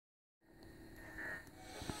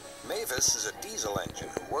Mavis is a diesel engine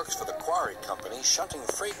who works for the quarry company shunting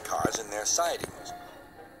freight cars in their sidings.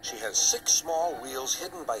 She has 6 small wheels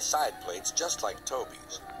hidden by side plates just like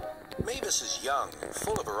Toby's. Mavis is young and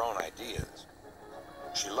full of her own ideas.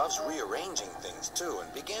 She loves rearranging things too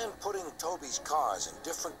and began putting Toby's cars in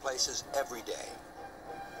different places every day.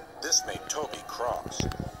 This made Toby cross.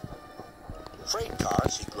 Freight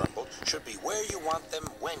cars, he grumbled, should be where you want them,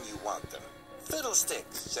 when you want them.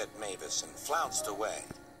 Fiddlesticks, said Mavis and flounced away.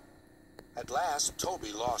 At last,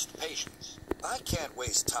 Toby lost patience. I can't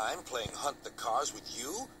waste time playing hunt the cars with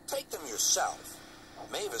you. Take them yourself.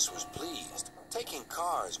 Mavis was pleased. Taking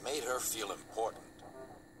cars made her feel important.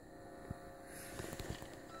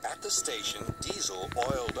 At the station, Diesel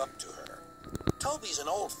oiled up to her. Toby's an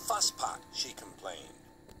old fusspot, she complained.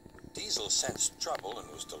 Diesel sensed trouble and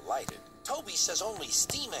was delighted. Toby says only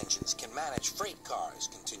steam engines can manage freight cars,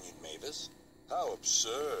 continued Mavis. How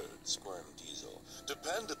absurd, squirmed Diesel.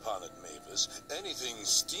 Depend upon it, Mavis. Anything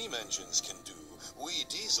steam engines can do, we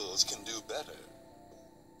diesels can do better.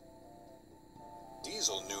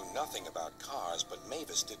 Diesel knew nothing about cars, but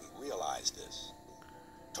Mavis didn't realize this.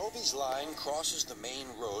 Toby's line crosses the main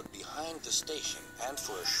road behind the station and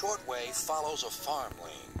for a short way follows a farm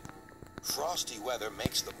lane. Frosty weather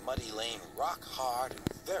makes the muddy lane rock hard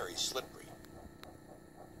and very slippery.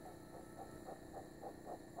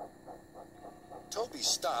 Toby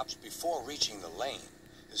stops before reaching the lane.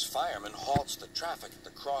 His fireman halts the traffic at the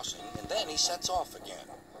crossing and then he sets off again.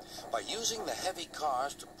 By using the heavy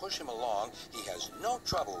cars to push him along, he has no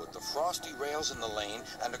trouble with the frosty rails in the lane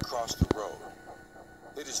and across the road.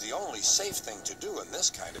 It is the only safe thing to do in this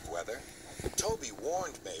kind of weather. Toby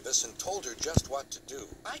warned Mavis and told her just what to do.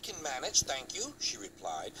 I can manage, thank you, she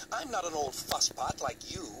replied. I'm not an old fusspot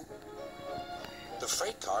like you. The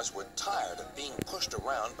freight cars were tired of being pushed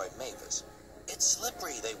around by Mavis. It's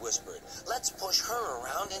slippery, they whispered. Let's push her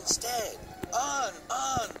around instead. On,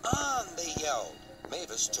 they yelled.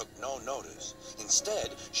 Mavis took no notice.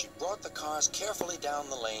 Instead, she brought the cars carefully down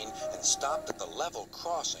the lane and stopped at the level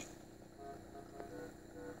crossing.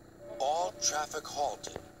 All traffic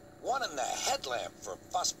halted. One in the headlamp for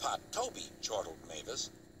fusspot Toby, chortled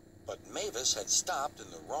Mavis. But Mavis had stopped in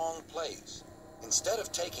the wrong place. Instead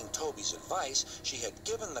of taking Toby's advice, she had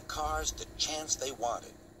given the cars the chance they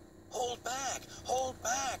wanted. Hold back,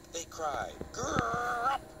 they cried.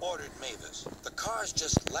 Grrr up, ordered Mavis. The cars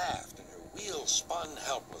just laughed and her wheels spun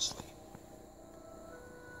helplessly.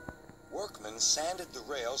 Workmen sanded the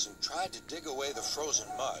rails and tried to dig away the frozen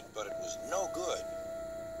mud, but it was no good.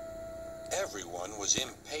 Everyone was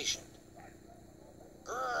impatient.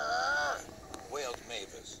 Grrr, wailed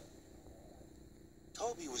Mavis.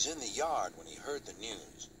 Toby was in the yard when he heard the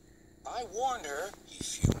news. I warned her, he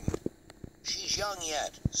fumed. She's young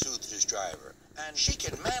yet, soothed his driver. And she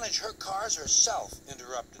can manage her cars herself,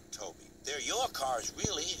 interrupted Toby. They're your cars,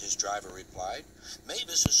 really, his driver replied.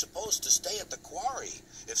 Mavis is supposed to stay at the quarry.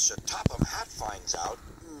 If Sir Topham Hatt finds out...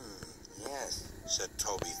 Yes, said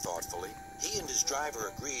Toby thoughtfully. He and his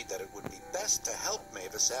driver agreed that it would be best to help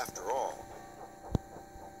Mavis after all.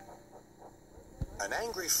 An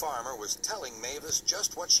angry farmer was telling Mavis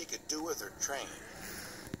just what she could do with her train.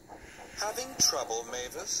 Having trouble,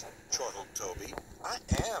 Mavis? Chortled Toby. I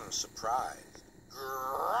am surprised.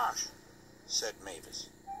 Gosh, said Mavis.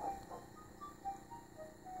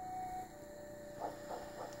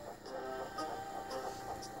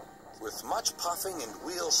 With much puffing and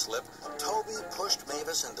wheel slip, Toby pushed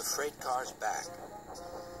Mavis and the freight cars back.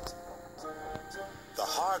 The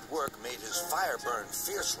hard work made his fire burn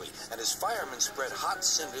fiercely, and his firemen spread hot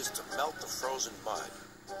cinders to melt the frozen mud.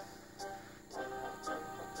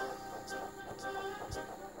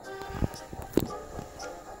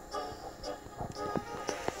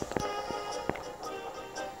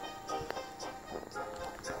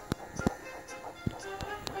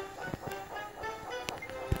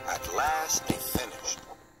 At last, they finished.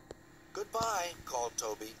 Goodbye, called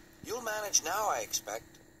Toby. You'll manage now, I expect.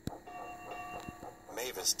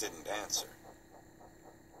 Mavis didn't answer.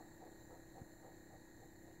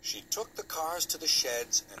 She took the cars to the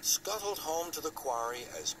sheds and scuttled home to the quarry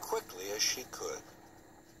as quickly as she could.